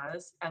FinCEN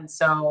has. And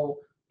so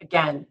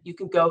again, you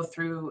can go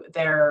through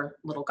their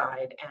little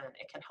guide and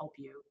it can help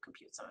you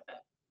compute some of it.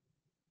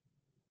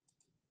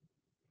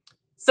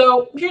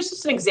 So here's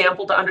just an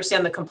example to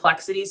understand the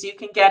complexities you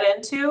can get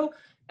into.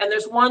 And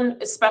there's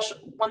one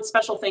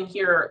special thing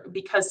here,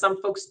 because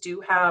some folks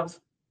do have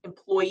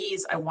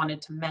employees I wanted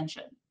to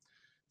mention.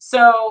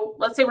 So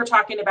let's say we're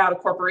talking about a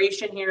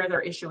corporation here.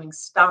 They're issuing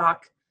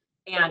stock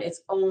and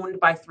it's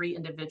owned by 3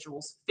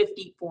 individuals,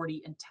 50,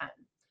 40, and 10.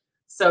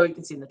 So you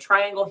can see in the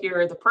triangle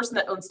here, the person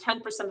that owns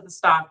 10% of the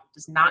stock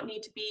does not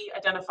need to be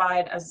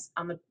identified as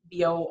on the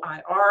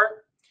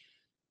BOIR.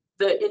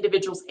 The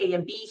individuals A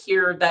and B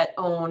here that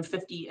own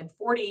 50 and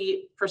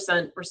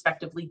 40%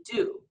 respectively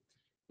do.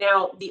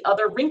 Now, the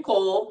other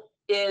wrinkle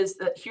is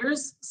that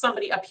here's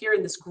somebody up here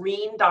in this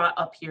green dot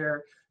up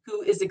here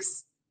who is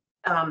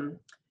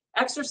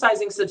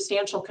exercising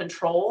substantial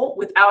control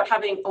without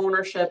having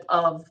ownership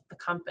of the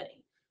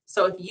company.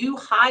 So if you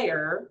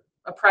hire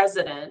a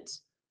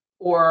president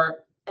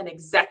or an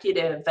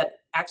executive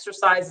that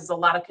exercises a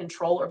lot of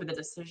control over the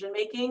decision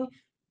making,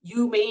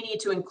 you may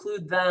need to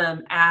include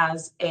them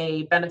as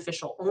a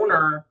beneficial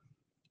owner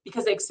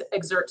because they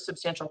exert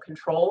substantial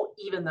control,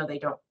 even though they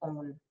don't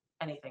own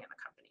anything in the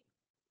company.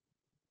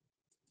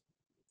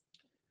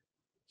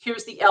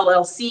 Here's the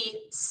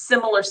LLC,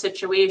 similar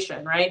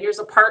situation, right? Here's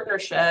a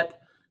partnership,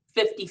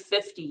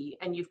 50-50,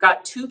 and you've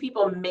got 2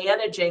 people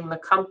managing the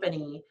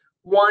company,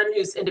 one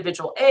who's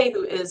individual A,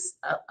 who is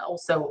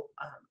also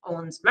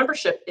owns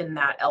membership in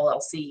that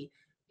LLC.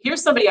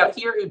 Here's somebody out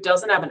here who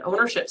doesn't have an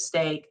ownership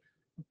stake,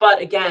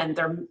 but again,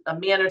 they're a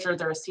manager,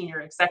 they're a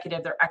senior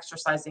executive, they're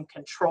exercising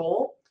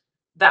control.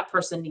 That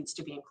person needs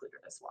to be included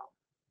as well.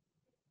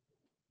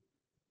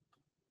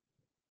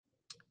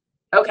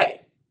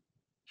 Okay,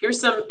 here's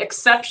some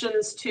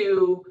exceptions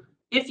to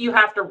if you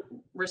have to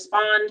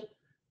respond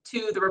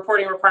to the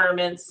reporting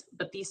requirements,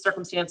 but these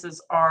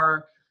circumstances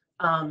are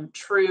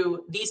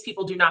true. These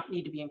people do not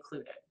need to be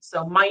included.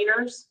 So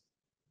minors,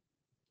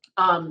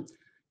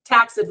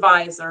 tax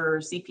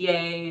advisors,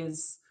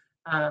 CPAs,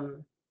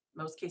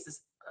 most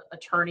cases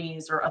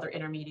attorneys or other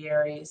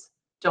intermediaries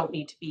don't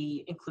need to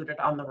be included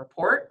on the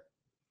report.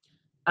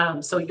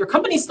 So your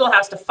company still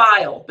has to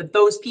file, but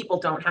those people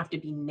don't have to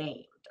be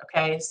named,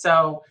 okay?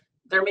 So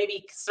there may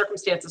be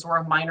circumstances where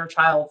a minor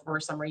child, for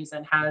some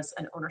reason, has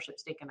an ownership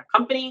stake in a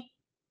company.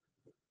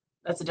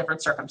 That's a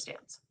different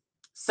circumstance.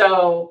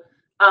 So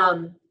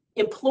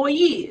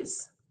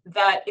employees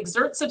that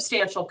exert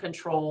substantial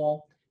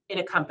control in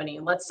a company,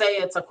 let's say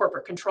it's a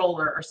corporate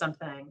controller or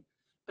something,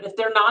 but if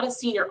they're not a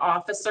senior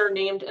officer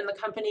named in the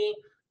company,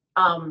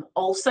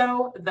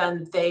 also,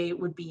 then they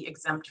would be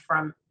exempt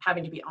from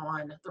having to be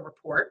on the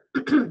report.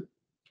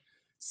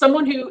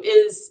 Someone who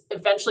is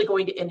eventually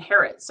going to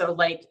inherit. So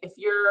like if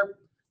you're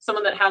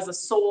someone that has a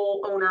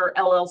sole owner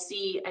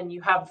LLC and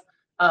you have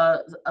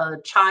a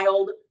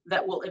child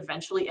that will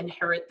eventually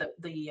inherit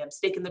the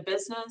stake in the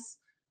business,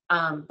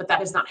 but that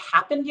has not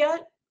happened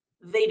yet,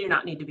 they do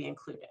not need to be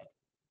included.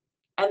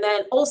 And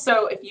then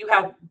also if you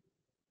have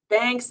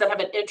banks that have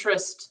an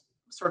interest,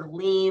 sort of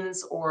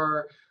liens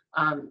or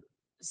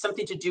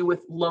something to do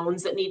with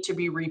loans that need to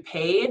be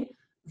repaid,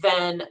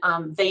 then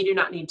they do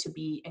not need to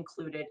be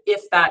included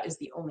if that is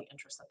the only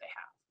interest that they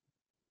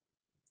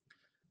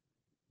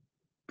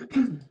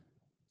have.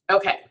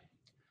 Okay,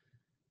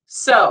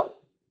 so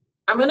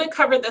I'm going to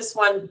cover this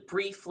one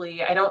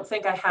briefly. I don't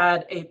think I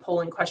had a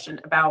polling question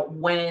about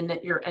when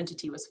your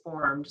entity was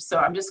formed, so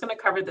I'm just going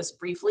to cover this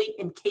briefly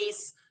in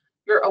case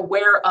you're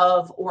aware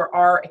of or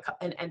are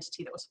an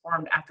entity that was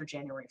formed after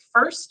January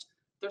 1st.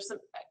 There's some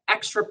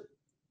extra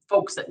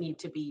folks that need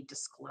to be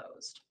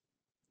disclosed.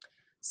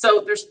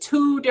 So there's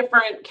two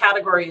different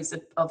categories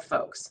of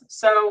folks.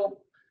 So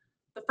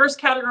the first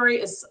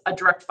category is a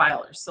direct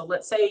filer. So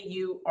let's say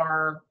you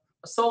are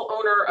a sole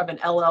owner of an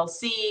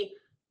LLC.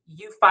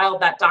 You filed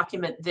that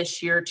document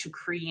this year to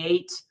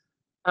create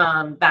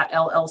that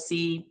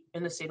LLC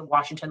in the state of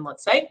Washington,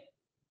 let's say.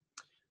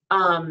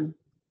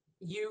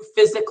 You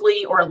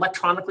physically or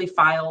electronically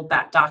filed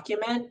that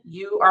document.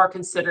 You are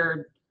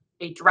considered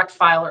a direct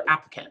filer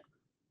applicant.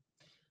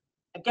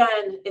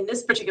 Again, in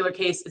this particular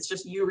case, it's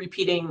just you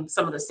repeating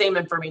some of the same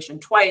information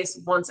twice,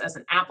 once as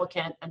an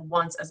applicant and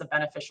once as a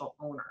beneficial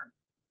owner.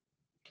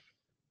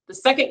 The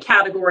second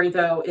category,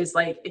 though, is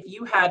like if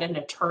you had an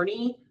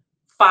attorney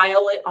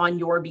file it on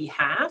your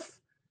behalf,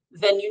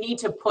 then you need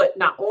to put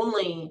not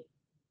only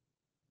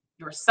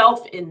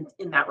yourself in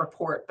that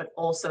report, but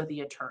also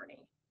the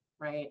attorney,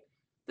 right?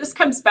 This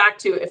comes back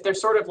to if they're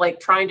sort of like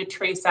trying to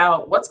trace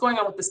out what's going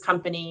on with this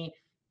company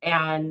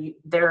and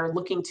they're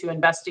looking to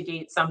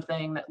investigate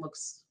something that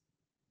looks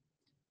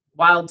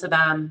wild to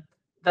them,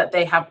 that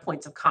they have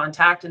points of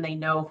contact and they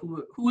know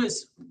who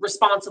is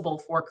responsible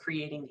for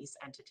creating these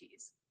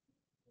entities.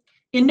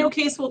 In no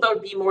case will there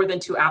be more than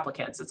two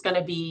applicants. It's going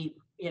to be,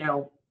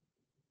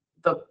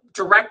 the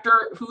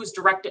director who's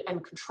directed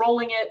and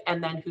controlling it,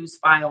 and then who's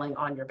filing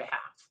on your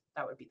behalf.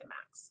 That would be the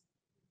max.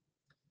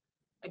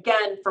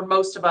 Again, for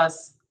most of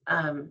us,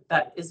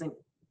 that isn't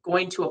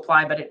going to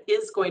apply, but it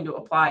is going to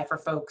apply for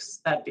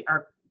folks that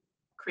are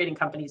creating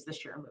companies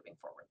this year and moving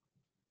forward.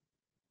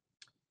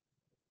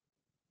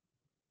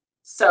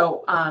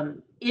 So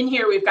in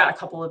here, we've got a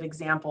couple of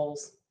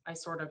examples. I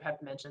sort of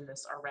have mentioned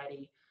this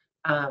already.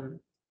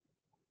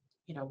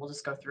 We'll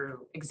just go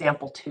through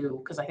example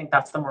 2, because I think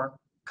that's the more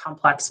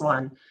complex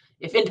one.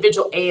 If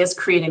individual A is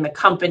creating the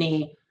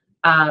company,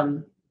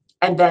 and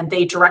then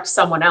they direct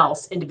someone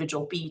else,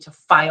 individual B, to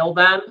file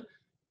them,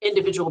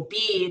 individual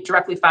B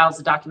directly files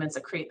the documents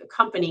that create the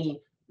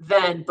company,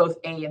 then both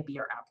A and B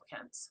are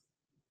applicants.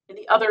 In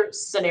the other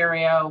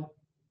scenario,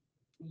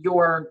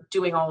 you're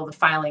doing all of the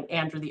filing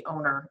and you're the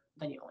owner,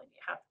 then you only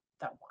have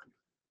that one.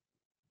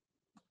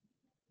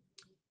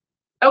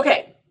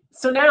 Okay,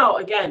 so now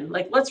again,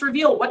 let's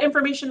reveal what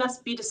information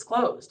must be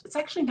disclosed. It's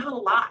actually not a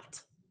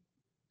lot.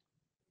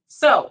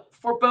 So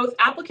for both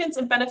applicants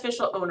and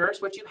beneficial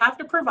owners, what you have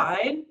to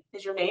provide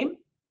is your name,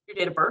 your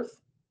date of birth,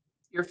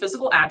 your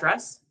physical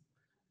address,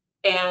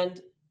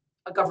 and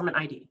a government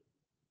ID.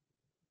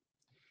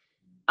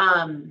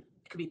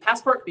 It could be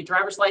passport, it could be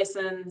driver's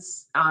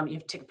license. You have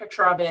to take a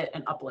picture of it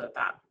and upload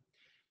that.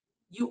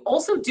 You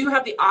also do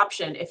have the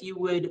option, if you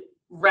would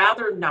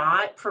rather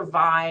not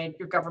provide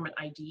your government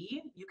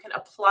ID, you can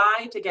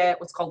apply to get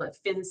what's called a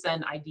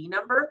FinCEN ID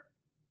number.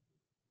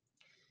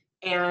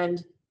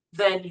 And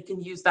then you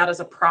can use that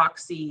as a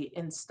proxy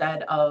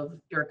instead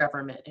of your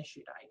government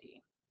issued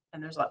ID.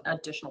 And there's an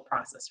additional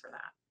process for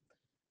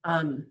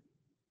that.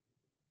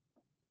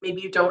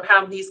 Maybe you don't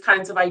have these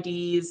kinds of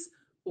IDs,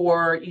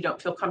 or you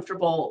don't feel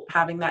comfortable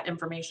having that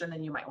information,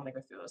 then you might want to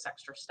go through those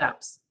extra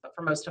steps. But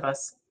for most of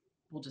us,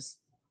 we'll just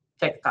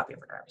take a copy of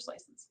our driver's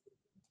license.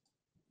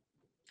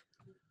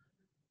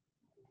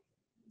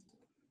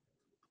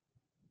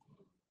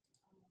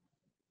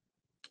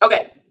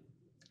 Okay,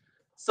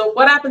 so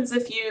what happens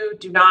if you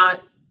do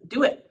not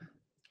do it?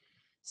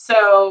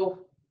 So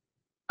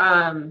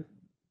I'm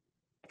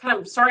kind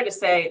of sorry to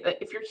say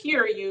that if you're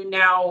here, you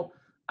now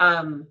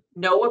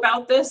know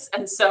about this.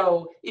 And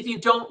so if you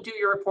don't do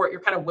your report, you're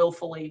kind of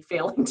willfully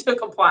failing to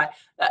comply.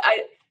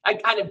 I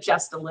kind of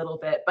jest a little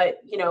bit, but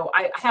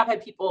I have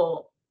had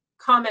people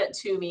comment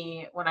to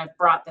me when I've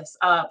brought this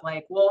up,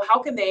 like, well, how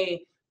can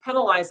they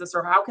penalize us,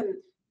 or how can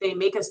they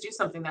make us do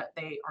something that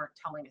they aren't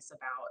telling us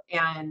about?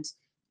 And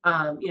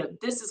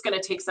this is going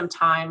to take some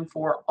time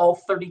for all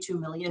 32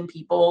 million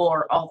people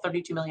or all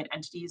 32 million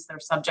entities that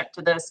are subject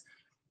to this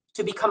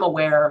to become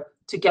aware,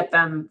 to get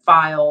them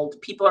filed.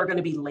 People are going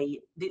to be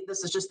late.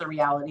 This is just the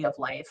reality of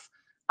life.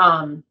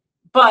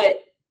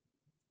 But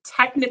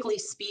technically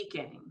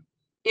speaking,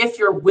 if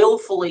you're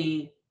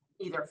willfully,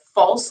 either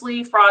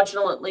falsely,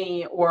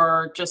 fraudulently,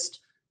 or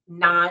just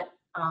not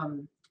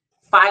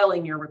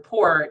filing your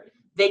report,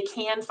 they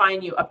can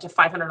fine you up to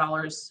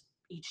 $500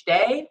 each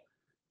day,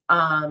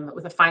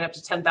 with a fine up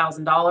to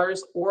 $10,000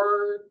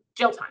 or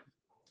jail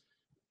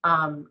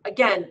time.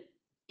 Again,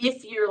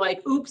 if you're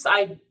like, oops,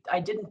 I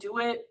didn't do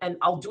it and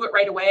I'll do it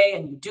right away,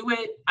 and you do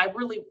it, I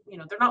really,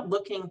 they're not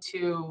looking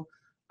to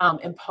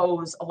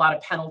impose a lot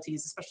of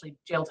penalties, especially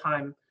jail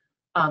time,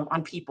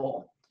 on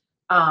people.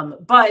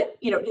 But,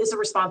 it is a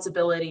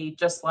responsibility,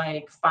 just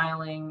like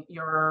filing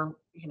your,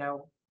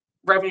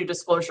 revenue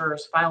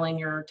disclosures, filing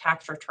your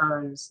tax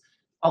returns,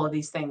 all of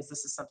these things.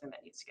 This is something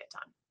that needs to get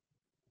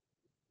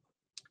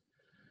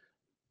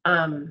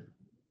done.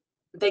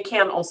 They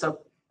can also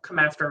come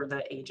after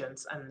the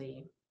agents and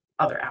the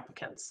other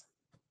applicants.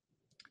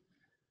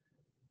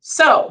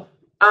 So,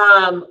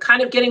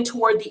 kind of getting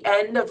toward the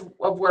end of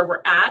where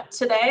we're at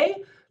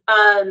today,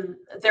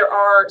 there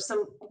are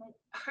some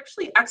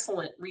actually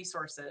excellent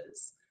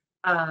resources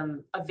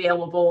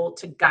available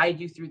to guide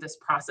you through this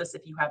process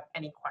if you have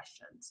any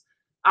questions.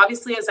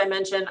 Obviously, as I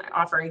mentioned, I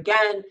offer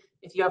again,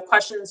 if you have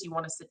questions, you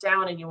want to sit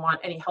down and you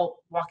want any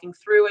help walking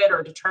through it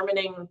or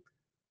determining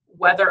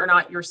whether or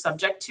not you're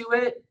subject to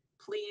it,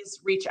 please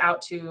reach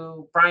out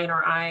to Brian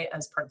or I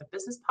as part of the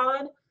business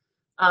pod.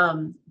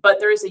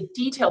 But there is a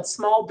detailed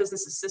small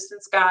business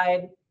assistance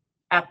guide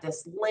at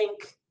this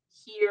link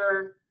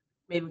here.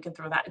 Maybe we can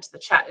throw that into the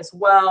chat as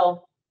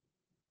well.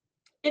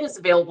 It is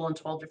available in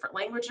 12 different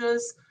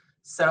languages,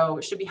 so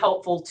it should be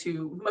helpful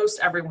to most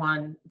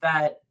everyone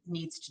that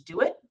needs to do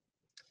it.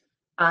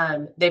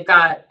 They've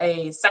got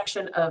a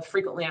section of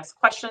frequently asked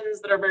questions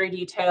that are very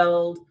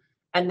detailed.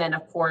 And then,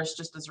 of course,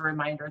 just as a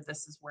reminder,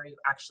 this is where you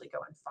actually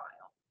go and file.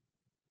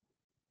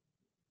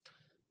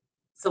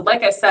 So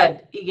like I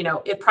said,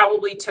 it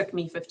probably took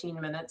me 15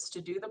 minutes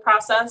to do the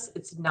process.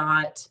 It's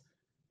not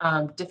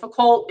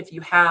difficult if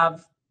you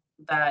have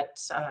that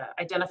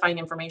identifying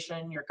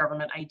information, your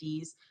government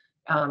IDs.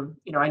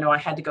 I know I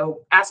had to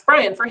go ask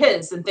Brian for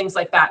his and things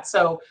like that.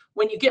 So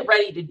when you get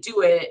ready to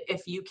do it,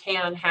 if you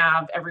can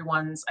have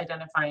everyone's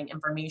identifying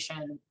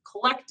information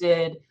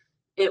collected,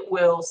 it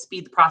will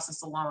speed the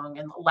process along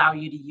and allow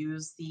you to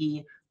use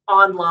the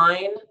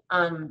online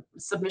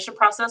submission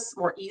process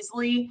more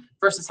easily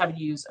versus having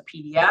to use a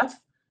PDF.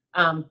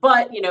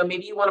 But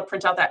maybe you want to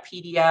print out that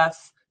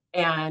PDF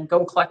and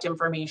go collect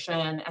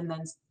information and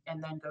then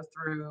go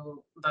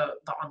through the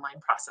online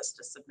process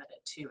to submit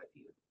it too if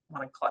you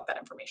want to collect that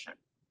information.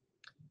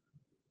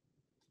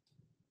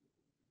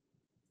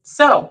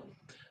 So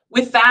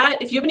with that,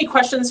 if you have any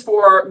questions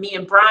for me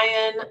and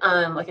Brian,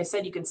 like I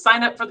said, you can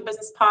sign up for the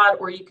business pod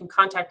or you can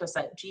contact us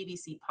at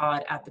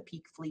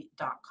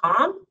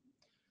gdcpod@thepeakfleet.com.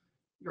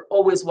 You're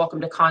always welcome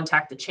to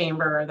contact the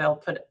chamber. They'll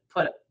put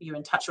you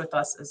in touch with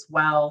us as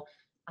well.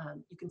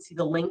 You can see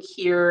the link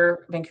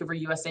here,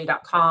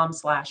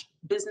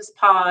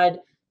 vancouverusa.com/businesspod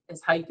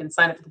is how you can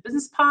sign up for the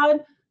business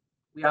pod.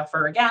 We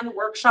offer, again,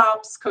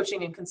 workshops,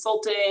 coaching and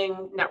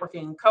consulting,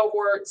 networking and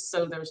cohorts.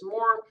 So there's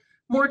more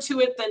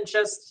to it than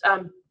just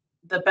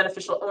the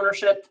beneficial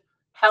ownership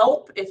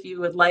help if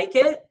you would like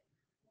it.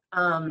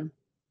 And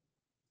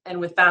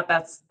with that,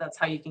 that's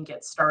how you can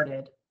get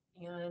started.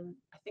 And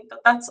I think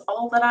that's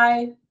all that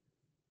I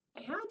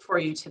had for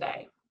you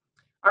today.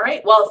 All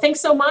right. Well, thanks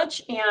so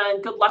much,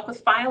 and good luck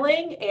with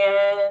filing,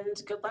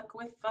 and good luck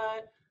with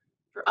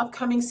your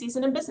upcoming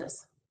season in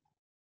business.